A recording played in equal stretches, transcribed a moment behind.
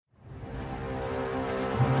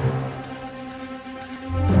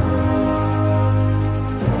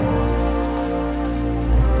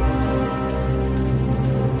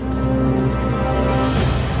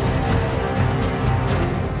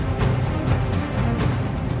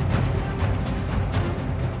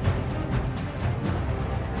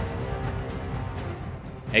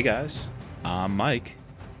Hey guys, I'm Mike,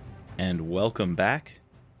 and welcome back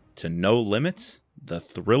to No Limits, the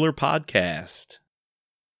Thriller Podcast.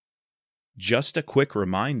 Just a quick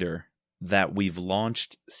reminder that we've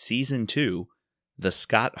launched Season 2, the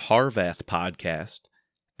Scott Harvath Podcast,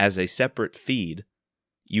 as a separate feed.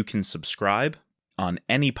 You can subscribe on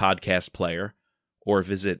any podcast player or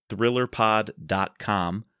visit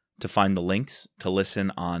thrillerpod.com to find the links to listen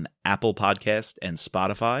on Apple Podcast and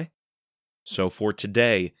Spotify. So for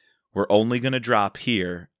today, we're only going to drop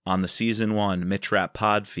here on the Season 1 Mitch Rapp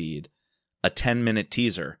Pod feed a 10-minute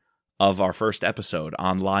teaser of our first episode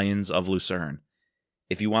on Lions of Lucerne.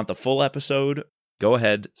 If you want the full episode, go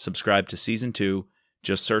ahead, subscribe to Season 2.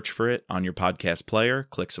 Just search for it on your podcast player,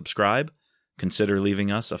 click subscribe. Consider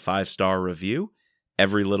leaving us a 5-star review.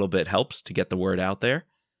 Every little bit helps to get the word out there.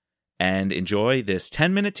 And enjoy this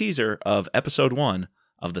 10-minute teaser of Episode 1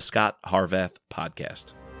 of the Scott Harvath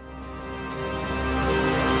Podcast.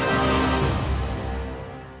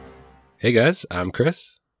 Hey guys, I'm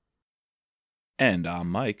Chris. And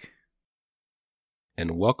I'm Mike.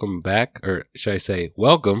 And welcome back, or should I say,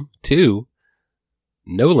 welcome to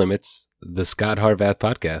No Limits, the Scott Harvath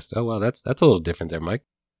Podcast. Oh, wow, that's a little different there, Mike.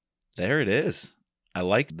 There it is. I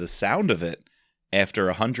like the sound of it. After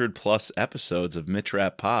 100+ episodes of Mitch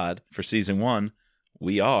Rapp Pod for Season 1,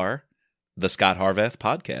 we are the Scott Harvath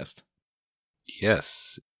Podcast.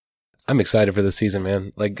 Yes. I'm excited for this season,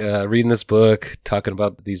 man. Like, reading this book, talking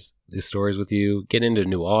about these stories with you, getting into a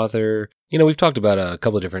new author. You know, we've talked about a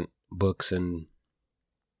couple of different books, and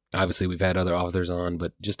obviously we've had other authors on,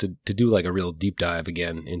 but just to do like a real deep dive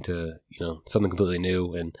again into, you know, something completely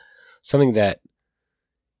new and something that,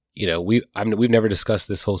 you know, we've never discussed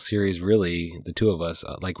this whole series really, the two of us,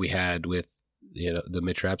 like we had with, you know, the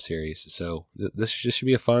Mitch Rapp series. So this just should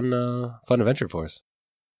be a fun adventure for us.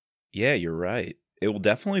 Yeah, you're right. It will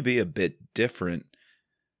definitely be a bit different,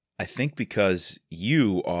 I think, because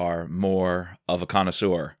you are more of a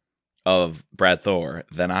connoisseur of Brad Thor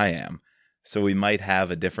than I am. So we might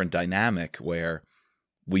have a different dynamic where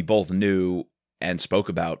we both knew and spoke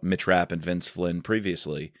about Mitch Rapp and Vince Flynn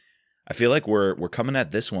previously. I feel like we're coming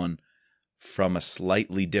at this one from a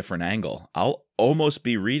slightly different angle. I'll almost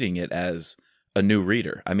be reading it as a new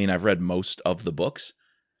reader. I mean, I've read most of the books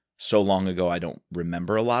so long ago I don't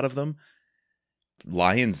remember a lot of them.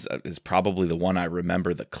 Lions is probably the one I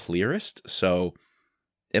remember the clearest. So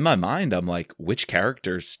in my mind, I'm like, which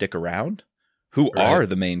characters stick around? Who are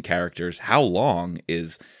the main characters? How long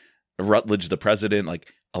is Rutledge the president?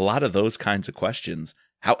 Like a lot of those kinds of questions.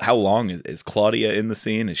 How long is Claudia in the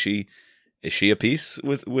scene? Is she a piece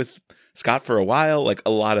with Scott for a while? Like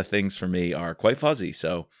a lot of things for me are quite fuzzy.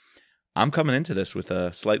 So I'm coming into this with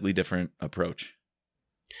a slightly different approach.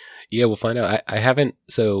 Yeah, we'll find out. I haven't,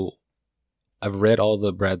 so I've read all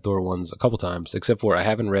the Brad Thor ones a couple times, except for I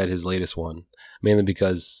haven't read his latest one, mainly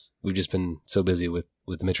because we've just been so busy with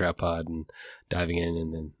the Mitch Rapp Pod and diving in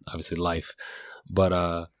and then obviously life.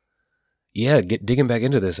 But yeah, digging back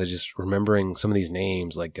into this, I just remembering some of these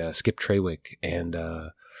names like Skip Trawick and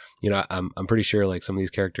you know, I'm pretty sure like some of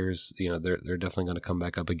these characters, you know, they're definitely going to come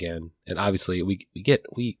back up again. And obviously we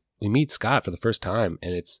meet Scott for the first time,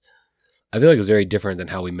 and I feel like it's very different than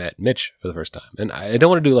how we met Mitch for the first time. And I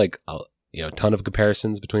don't want to do like a ton of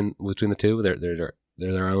comparisons between the two. They're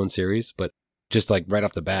their own series, but just like right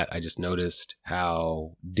off the bat, I just noticed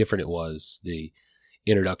how different it was, the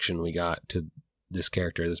introduction we got to this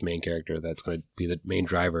character, this main character that's going to be the main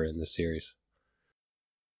driver in this series.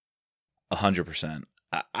 100%.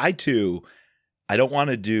 I too, I don't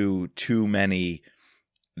want to do too many.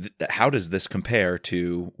 How does this compare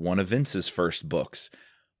to one of Vince's first books?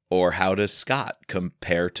 Or how does Scott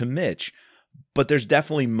compare to Mitch? But there's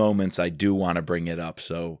definitely moments I do want to bring it up.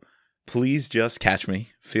 So please just catch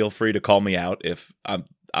me. Feel free to call me out if I'm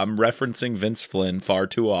referencing Vince Flynn far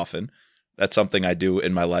too often. That's something I do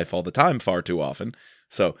in my life all the time, far too often.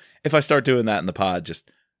 So if I start doing that in the pod,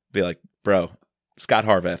 just be like, bro, Scott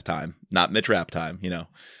Harvath time, not Mitch Rapp time. You know,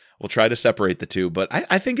 we'll try to separate the two. But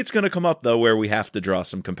I think it's going to come up, though, where we have to draw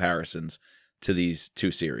some comparisons to these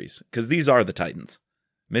two series, because these are the Titans.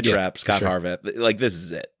 Mitch Rapp, Scott Harvath, like this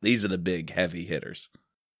is it. These are the big heavy hitters.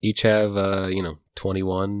 Each have,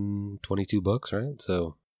 21, 22 books, right?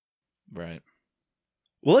 So, right.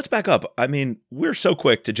 Well, let's back up. I mean, we're so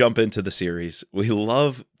quick to jump into the series. We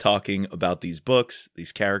love talking about these books,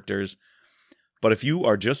 these characters. But if you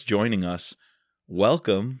are just joining us,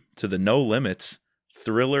 welcome to the No Limits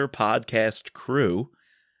Thriller Podcast crew.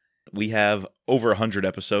 We have over 100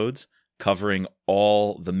 episodes covering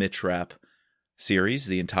all the Mitch Rapp series,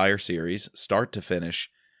 the entire series, start to finish.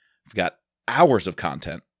 We've got hours of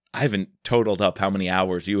content. I haven't totaled up how many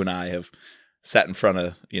hours you and I have sat in front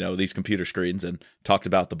of, these computer screens and talked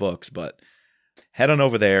about the books. But head on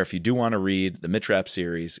over there if you do want to read the Mitrap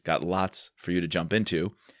series. Got lots for you to jump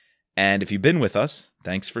into. And if you've been with us,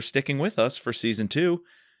 thanks for sticking with us for season 2.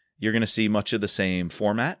 You're going to see much of the same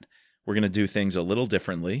format. We're going to do things a little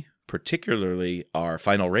differently, particularly our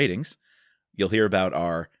final ratings. You'll hear about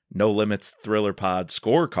our No Limits Thriller Pod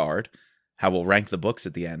scorecard, how we'll rank the books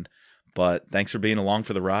at the end. But thanks for being along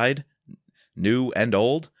for the ride. New and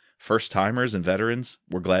old, first-timers and veterans,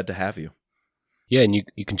 we're glad to have you. Yeah, and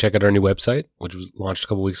you can check out our new website, which was launched a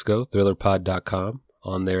couple weeks ago, thrillerpod.com.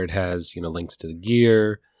 On there it has, links to the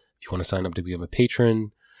gear, if you want to sign up to become a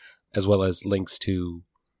patron, as well as links to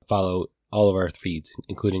follow all of our feeds,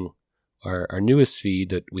 including our newest feed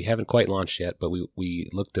that we haven't quite launched yet, but we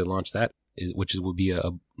look to launch that, will be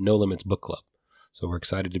a No Limits book club. So we're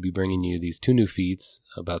excited to be bringing you these 2 new feeds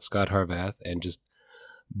about Scott Harvath and just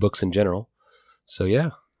books in general. So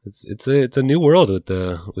yeah, it's a new world with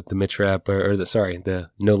the Mitrap the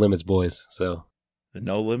No Limits boys. So the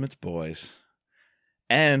No Limits boys.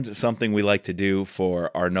 And something we like to do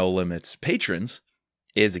for our No Limits patrons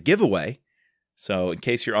is a giveaway. So in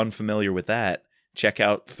case you're unfamiliar with that, check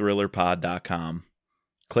out thrillerpod.com.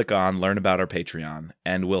 Click on Learn About Our Patreon,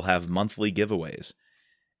 and we'll have monthly giveaways.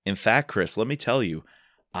 In fact, Chris, let me tell you,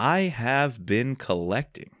 I have been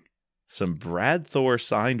collecting some Brad Thor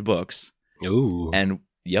signed books. Ooh. And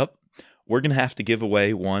yep, we're going to have to give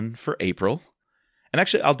away one for April. And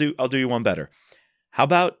actually, I'll do you one better. How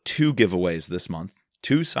about 2 giveaways this month?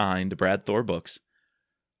 2 signed Brad Thor books.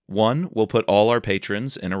 One, we'll put all our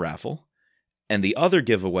patrons in a raffle. And the other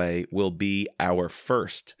giveaway will be our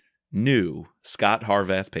first new Scott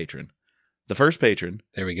Harvath patron. The first patron.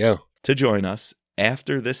 There we go. To join us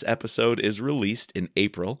after this episode is released in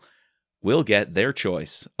April will get their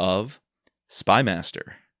choice of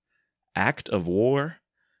Spymaster, Act of War,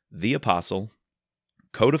 The Apostle,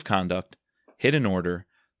 Code of Conduct, Hidden Order,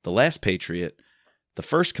 The Last Patriot, The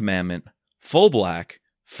First Commandment, Full Black,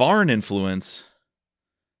 Foreign Influence,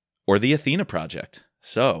 or The Athena Project.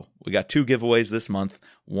 So we got 2 giveaways this month.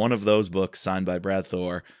 One of those books signed by Brad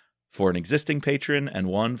Thor for an existing patron, and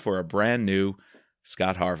one for a brand new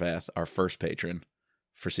Scott Harvath, our first patron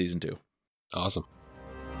for season 2. Awesome.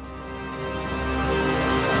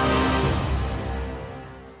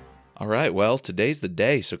 All right, well, today's the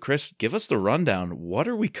day. So Chris, give us the rundown. What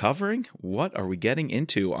are we covering? What are we getting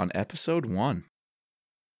into on episode 1?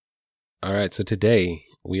 All right, so today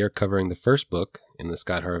we are covering the first book in the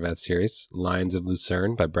Scott Harvath series, Lions of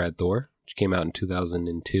Lucerne by Brad Thor, which came out in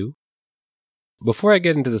 2002. Before I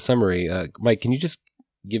get into the summary, Mike, can you just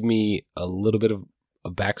give me a little bit of a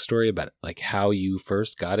backstory about how you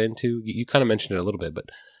first got into? You kind of mentioned it a little bit, but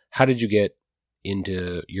how did you get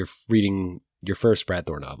into your reading your first Brad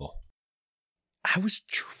Thor novel? I was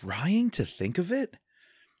trying to think of it.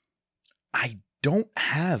 I don't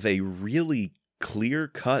have a really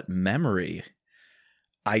clear-cut memory.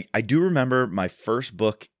 I do remember my first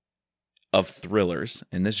book of thrillers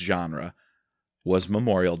in this genre was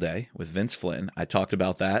Memorial Day with Vince Flynn. I talked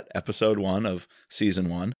about that, episode 1 of season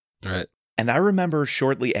 1. All right. And I remember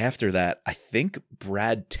shortly after that, I think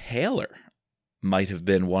Brad Taylor might have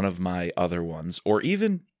been one of my other ones, or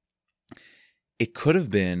even it could have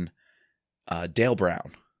been Dale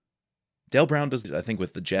Brown. Dale Brown does, I think,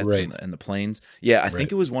 with the jets right. and the planes. Yeah, I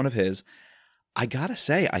think it was one of his. I gotta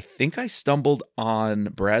say, I think I stumbled on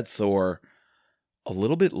Brad Thor a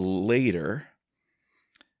little bit later,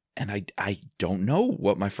 and I don't know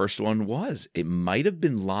what my first one was. It might have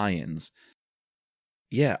been Lions.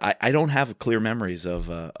 Yeah, I don't have clear memories of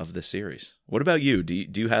this series. What about you?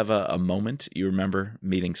 Do you have a moment you remember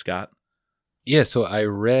meeting Scott? Yeah, so I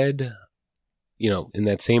read, in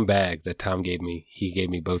that same bag that Tom gave me, he gave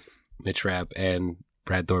me both Mitrap and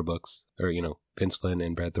Brad Thor books, or, Vince Flynn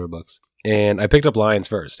and Brad Thor books. And I picked up Lions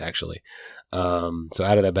first, actually. So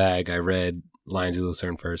out of that bag, I read Lions of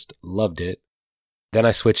Lucerne first, loved it. Then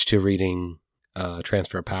I switched to reading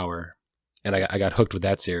Transfer of Power, and I got hooked with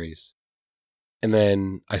that series. And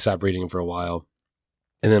then I stopped reading for a while.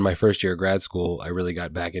 And then my first year of grad school, I really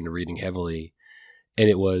got back into reading heavily. And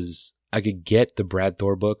I could get the Brad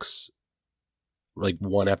Thor books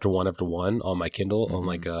one after one after one on my Kindle,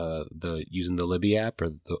 mm-hmm. on using the Libby app or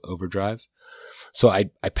the Overdrive. So I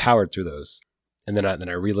powered through those. And then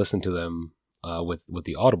I re-listened to them with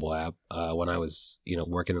the Audible app when I was,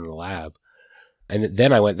 working in the lab. And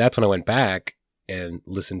then that's when I went back and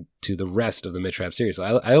listened to the rest of the Mitrap series. So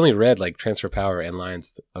I only read Transfer Power and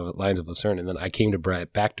Lions of Lucerne, and then I came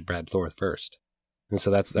back to Brad Thor first. And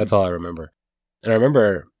so that's all I remember. And I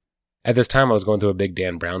remember at this time I was going through a big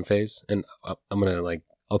Dan Brown phase, and I'm gonna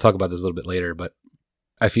I'll talk about this a little bit later, but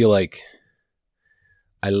I feel like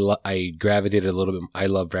I gravitated a little bit. I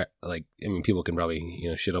love, people can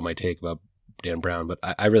probably, shit on my take about Dan Brown, but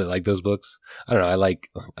I really like those books. I don't know.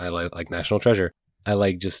 I like National Treasure. I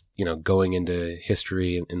like just, going into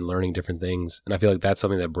history and learning different things. And I feel like that's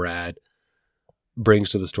something that Brad brings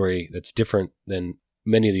to the story that's different than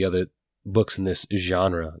many of the other books in this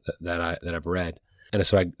genre that I've read. And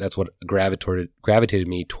so that's what gravitated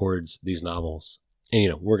me towards these novels.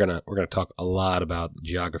 And, we're going to talk a lot about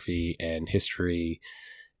geography and history,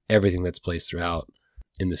 everything that's placed throughout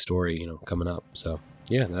in the story, coming up. So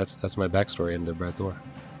yeah, that's my backstory into Brad Thor.